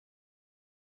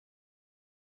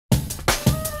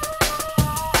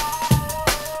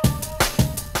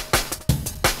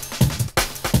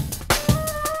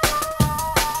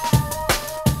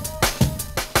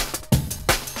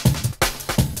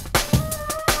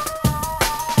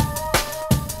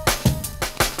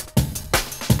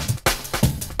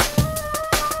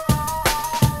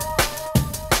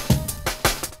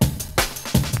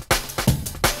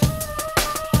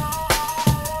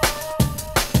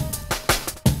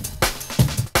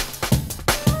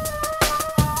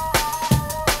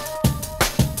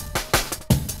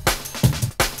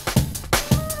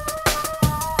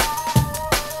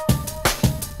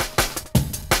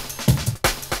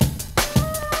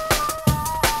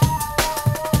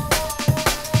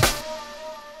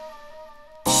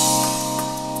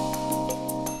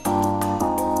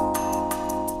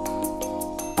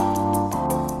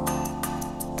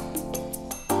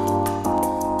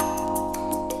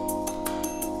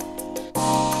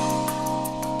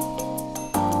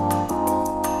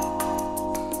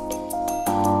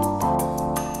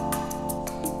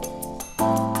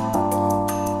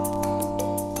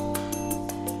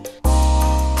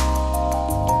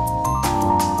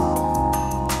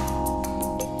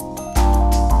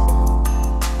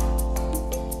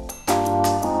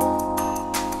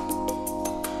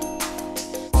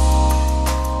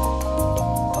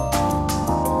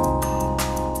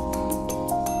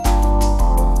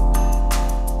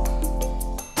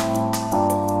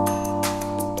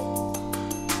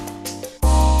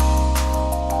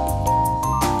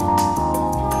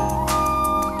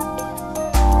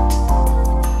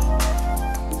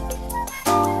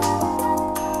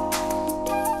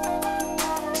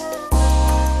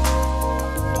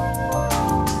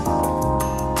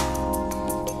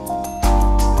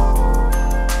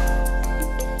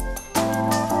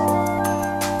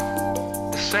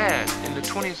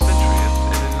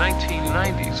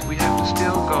90s, we have to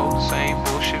still go the same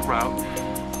bullshit route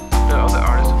that other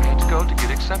artists have had to go to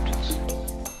get acceptance.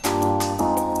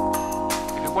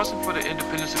 If it wasn't for the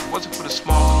independence, if it wasn't for the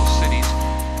small little cities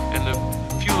and the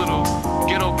few little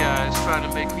ghetto guys trying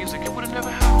to make music, it would have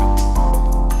never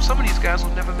happened. Some of these guys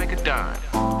will never make a dime.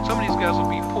 Some of these guys will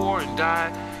be poor and die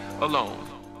alone.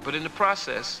 But in the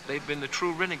process, they've been the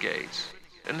true renegades.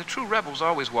 And the true rebels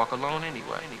always walk alone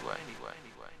anyway.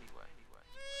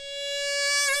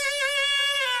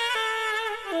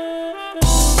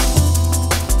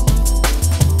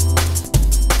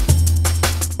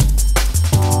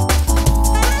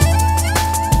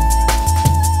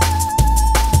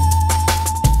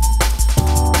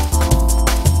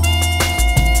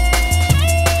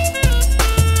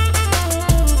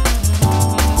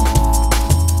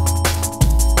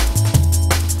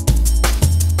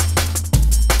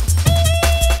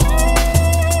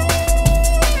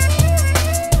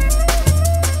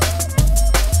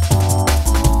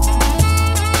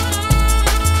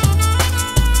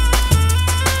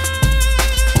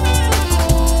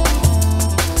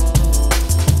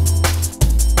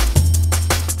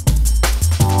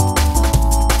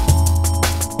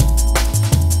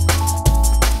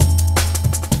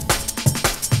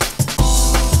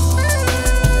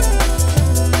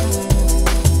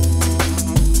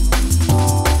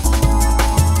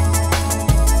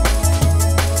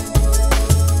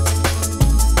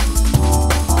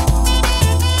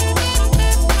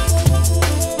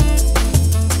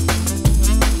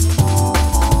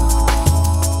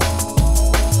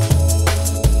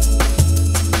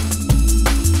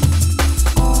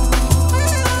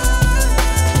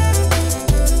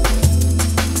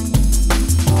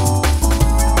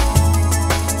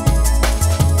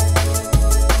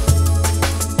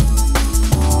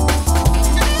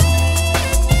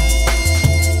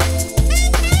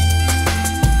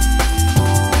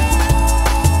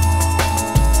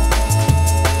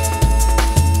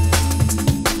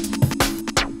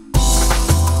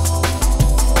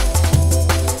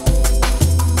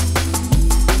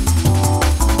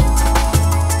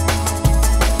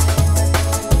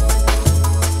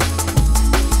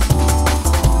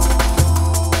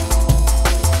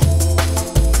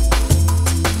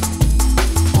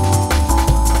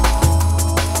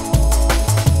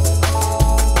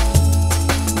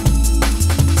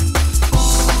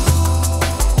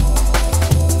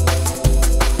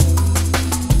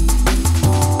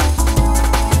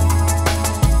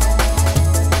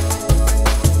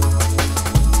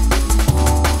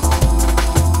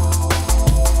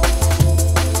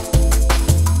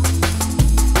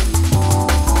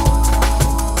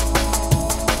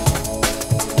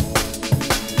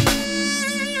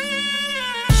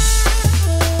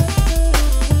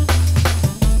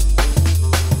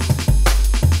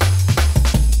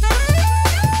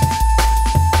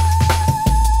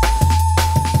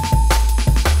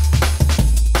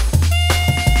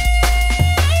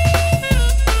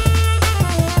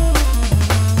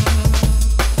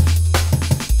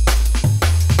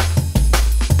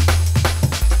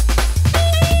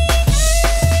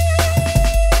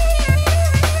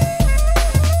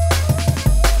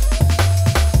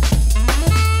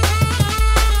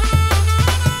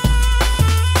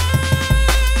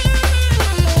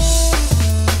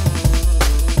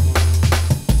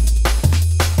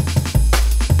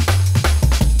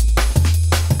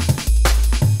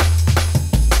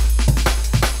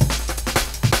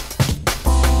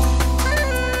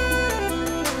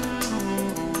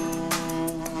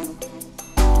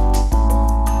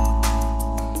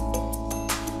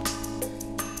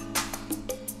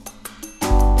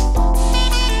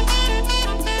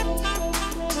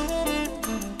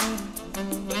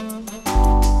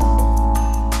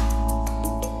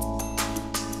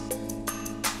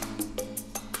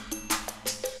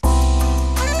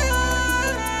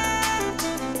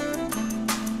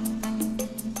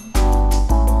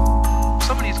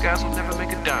 guys will never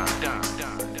make a dime.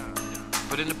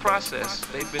 But in the process,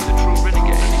 they've been the true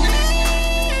renegades.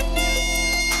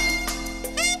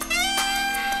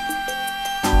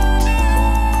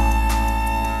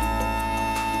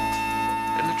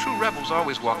 And the true rebels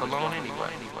always walk alone anyway.